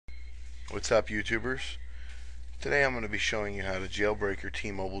What's up, YouTubers? Today I'm going to be showing you how to jailbreak your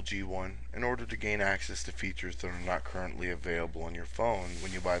T-Mobile G1 in order to gain access to features that are not currently available on your phone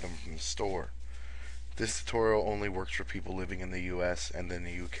when you buy them from the store. This tutorial only works for people living in the US and in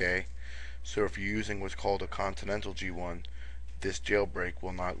the UK, so if you're using what's called a continental G1, this jailbreak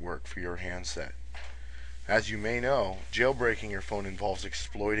will not work for your handset. As you may know, jailbreaking your phone involves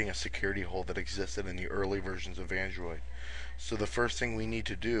exploiting a security hole that existed in the early versions of Android. So the first thing we need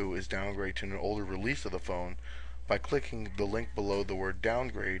to do is downgrade to an older release of the phone by clicking the link below the word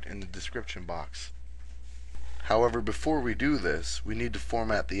downgrade in the description box. However, before we do this, we need to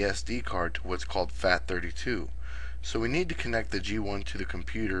format the SD card to what's called FAT32. So we need to connect the G1 to the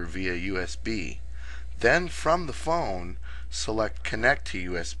computer via USB. Then from the phone, select Connect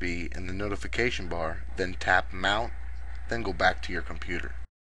to USB in the notification bar, then tap Mount, then go back to your computer.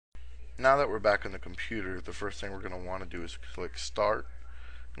 Now that we're back on the computer, the first thing we're going to want to do is click Start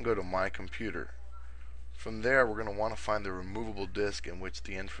and go to My Computer. From there, we're going to want to find the removable disk in which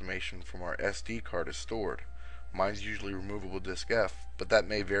the information from our SD card is stored. Mine's usually removable disk F, but that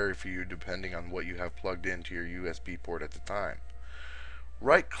may vary for you depending on what you have plugged into your USB port at the time.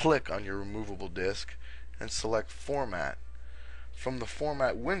 Right-click on your removable disk and select Format. From the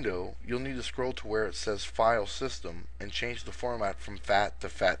Format window, you'll need to scroll to where it says File System and change the format from FAT to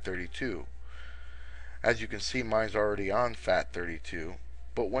FAT32. As you can see, mine's already on FAT32,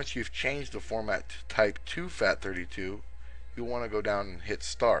 but once you've changed the format to Type to FAT32, you'll want to go down and hit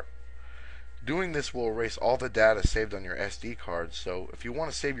Start. Doing this will erase all the data saved on your SD card, so if you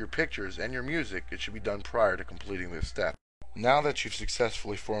want to save your pictures and your music, it should be done prior to completing this step. Now that you've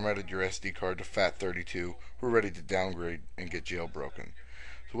successfully formatted your SD card to FAT32, we're ready to downgrade and get jailbroken.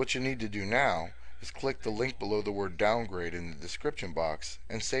 So what you need to do now is click the link below the word downgrade in the description box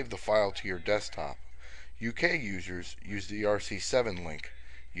and save the file to your desktop. UK users use the RC7 link.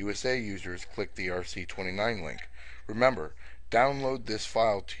 USA users click the RC29 link. Remember, download this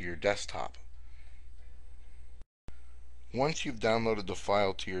file to your desktop. Once you've downloaded the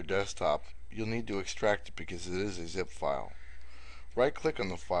file to your desktop, you'll need to extract it because it is a zip file. Right-click on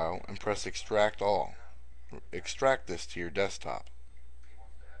the file and press Extract All. Extract this to your desktop.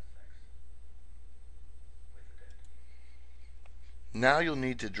 Now you'll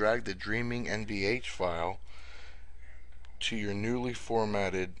need to drag the Dreaming NVH file to your newly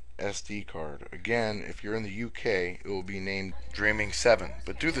formatted SD card. Again, if you're in the UK, it will be named Dreaming 7,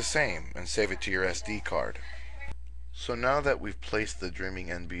 but do the same and save it to your SD card. So now that we've placed the Dreaming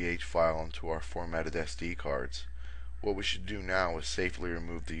NVH file into our formatted SD cards, what we should do now is safely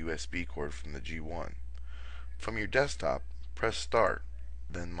remove the USB cord from the G1. From your desktop, press Start,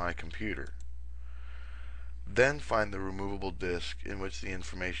 then My Computer. Then find the removable disk in which the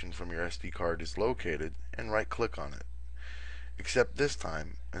information from your SD card is located and right-click on it. Except this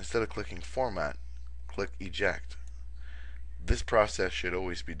time, instead of clicking Format, click Eject. This process should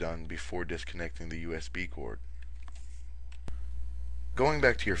always be done before disconnecting the USB cord. Going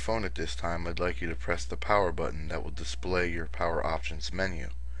back to your phone at this time, I'd like you to press the power button that will display your power options menu.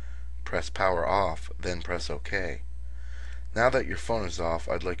 Press power off, then press OK. Now that your phone is off,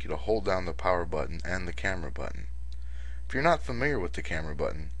 I'd like you to hold down the power button and the camera button. If you're not familiar with the camera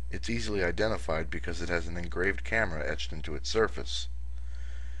button, it's easily identified because it has an engraved camera etched into its surface.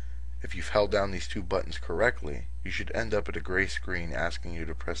 If you've held down these two buttons correctly, you should end up at a gray screen asking you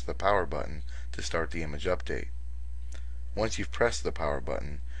to press the power button to start the image update. Once you've pressed the power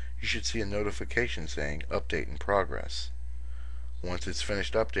button, you should see a notification saying Update in Progress. Once it's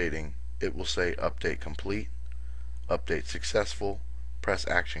finished updating, it will say Update Complete, Update Successful, press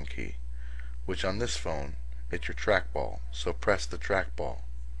Action key, which on this phone, it's your trackball, so press the trackball.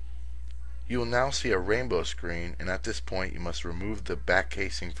 You will now see a rainbow screen, and at this point you must remove the back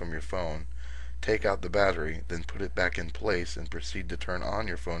casing from your phone, take out the battery, then put it back in place and proceed to turn on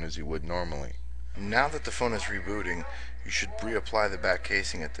your phone as you would normally. Now that the phone is rebooting, you should reapply the back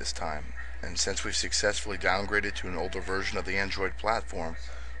casing at this time, and since we've successfully downgraded to an older version of the Android platform,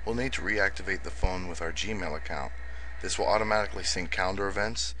 we'll need to reactivate the phone with our Gmail account. This will automatically sync calendar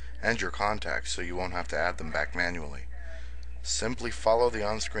events and your contacts so you won't have to add them back manually. Simply follow the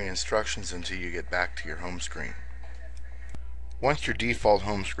on-screen instructions until you get back to your home screen. Once your default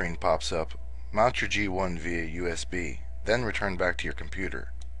home screen pops up, mount your G1 via USB, then return back to your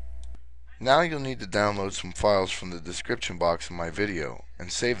computer. Now you'll need to download some files from the description box in my video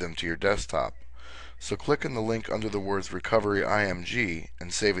and save them to your desktop. So click on the link under the words Recovery IMG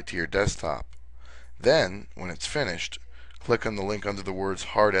and save it to your desktop. Then, when it's finished, click on the link under the words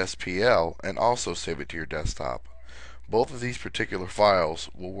Hard SPL and also save it to your desktop. Both of these particular files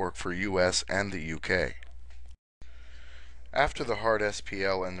will work for US and the UK. After the hard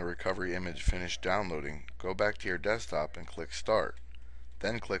SPL and the recovery image finish downloading, go back to your desktop and click Start.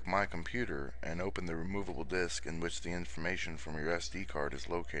 Then click My Computer and open the removable disk in which the information from your SD card is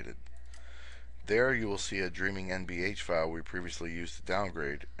located. There you will see a Dreaming NBH file we previously used to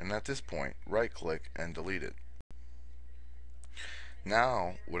downgrade, and at this point, right-click and delete it.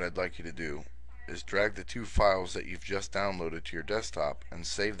 Now, what I'd like you to do is drag the two files that you've just downloaded to your desktop and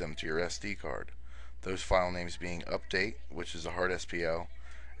save them to your SD card. Those file names being Update, which is a hard SPL,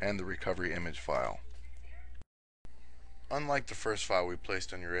 and the recovery image file. Unlike the first file we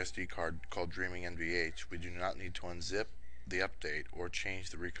placed on your SD card called Dreaming NBH, we do not need to unzip the update or change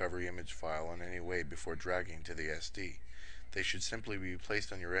the recovery image file in any way before dragging to the SD. They should simply be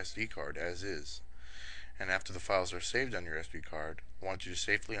placed on your SD card as is. And after the files are saved on your SD card, I want you to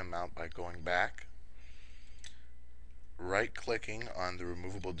safely unmount by going back, right-clicking on the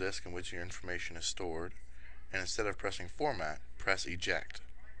removable disk in which your information is stored, and instead of pressing Format, press Eject.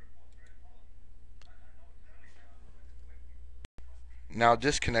 Now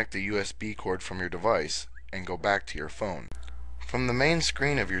disconnect the USB cord from your device and go back to your phone. From the main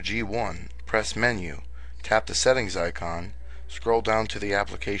screen of your G1, press Menu, tap the Settings icon, scroll down to the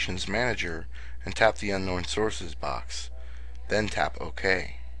Applications Manager, and tap the Unknown Sources box. Then tap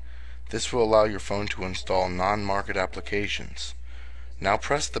OK. This will allow your phone to install non-market applications. Now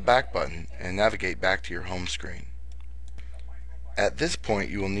press the back button and navigate back to your home screen. At this point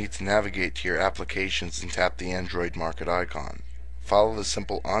you will need to navigate to your applications and tap the Android market icon. Follow the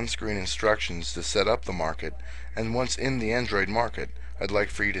simple on-screen instructions to set up the market, and once in the Android market, I'd like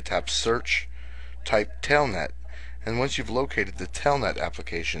for you to tap Search, type Telnet, and once you've located the Telnet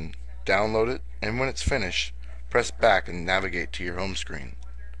application, download it, and when it's finished, press back and navigate to your home screen.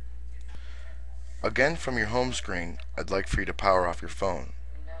 Again, from your home screen, I'd like for you to power off your phone.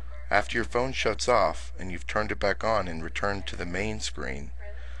 After your phone shuts off and you've turned it back on and returned to the main screen,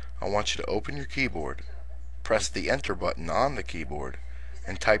 I want you to open your keyboard, press the Enter button on the keyboard,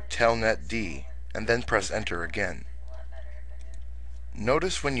 and type Telnet D, and then press Enter again.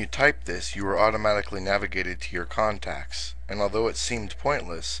 Notice when you type this, you are automatically navigated to your contacts, and although it seemed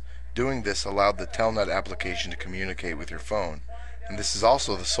pointless, doing this allowed the Telnet application to communicate with your phone, and this is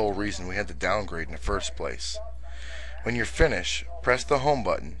also the sole reason we had to downgrade in the first place. When you're finished, press the Home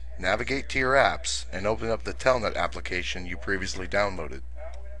button, navigate to your apps, and open up the Telnet application you previously downloaded.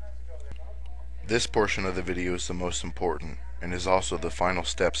 This portion of the video is the most important, and is also the final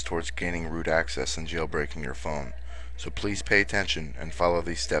steps towards gaining root access and jailbreaking your phone, so please pay attention and follow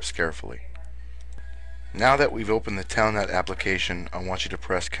these steps carefully. Now that we've opened the Telnet application, I want you to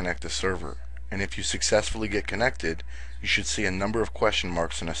press Connect to Server, and if you successfully get connected, you should see a number of question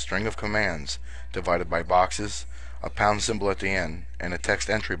marks and a string of commands divided by boxes, a pound symbol at the end, and a text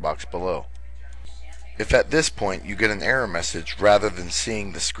entry box below. If at this point you get an error message rather than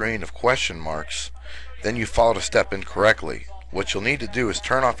seeing the screen of question marks, then you followed a step incorrectly. What you'll need to do is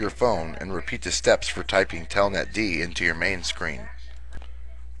turn off your phone and repeat the steps for typing Telnet D into your main screen.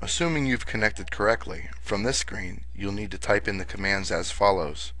 Assuming you've connected correctly, from this screen you'll need to type in the commands as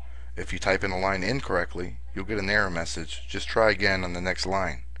follows. If you type in a line incorrectly, you'll get an error message. Just try again on the next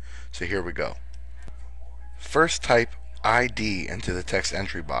line. So here we go. First type ID into the text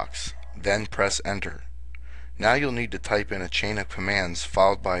entry box, then press Enter. Now you'll need to type in a chain of commands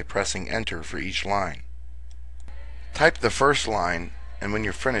followed by pressing Enter for each line. Type the first line, and when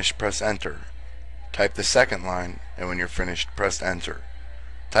you're finished, press Enter. Type the second line, and when you're finished, press Enter.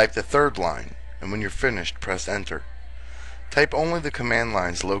 Type the third line, and when you're finished, press Enter. Type only the command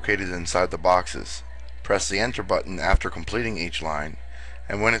lines located inside the boxes. Press the Enter button after completing each line,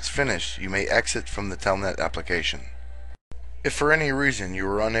 and when it's finished, you may exit from the Telnet application. If for any reason you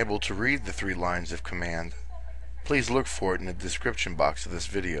are unable to read the 3 lines of command, please look for it in the description box of this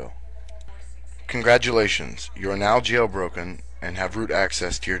video. Congratulations, you are now jailbroken and have root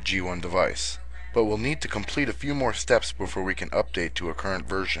access to your G1 device, but we'll need to complete a few more steps before we can update to a current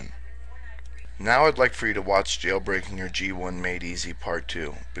version. Now I'd like for you to watch Jailbreaking Your G1 Made Easy Part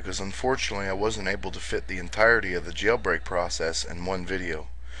 2, because unfortunately I wasn't able to fit the entirety of the jailbreak process in one video.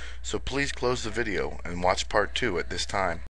 So please close the video and watch Part 2 at this time.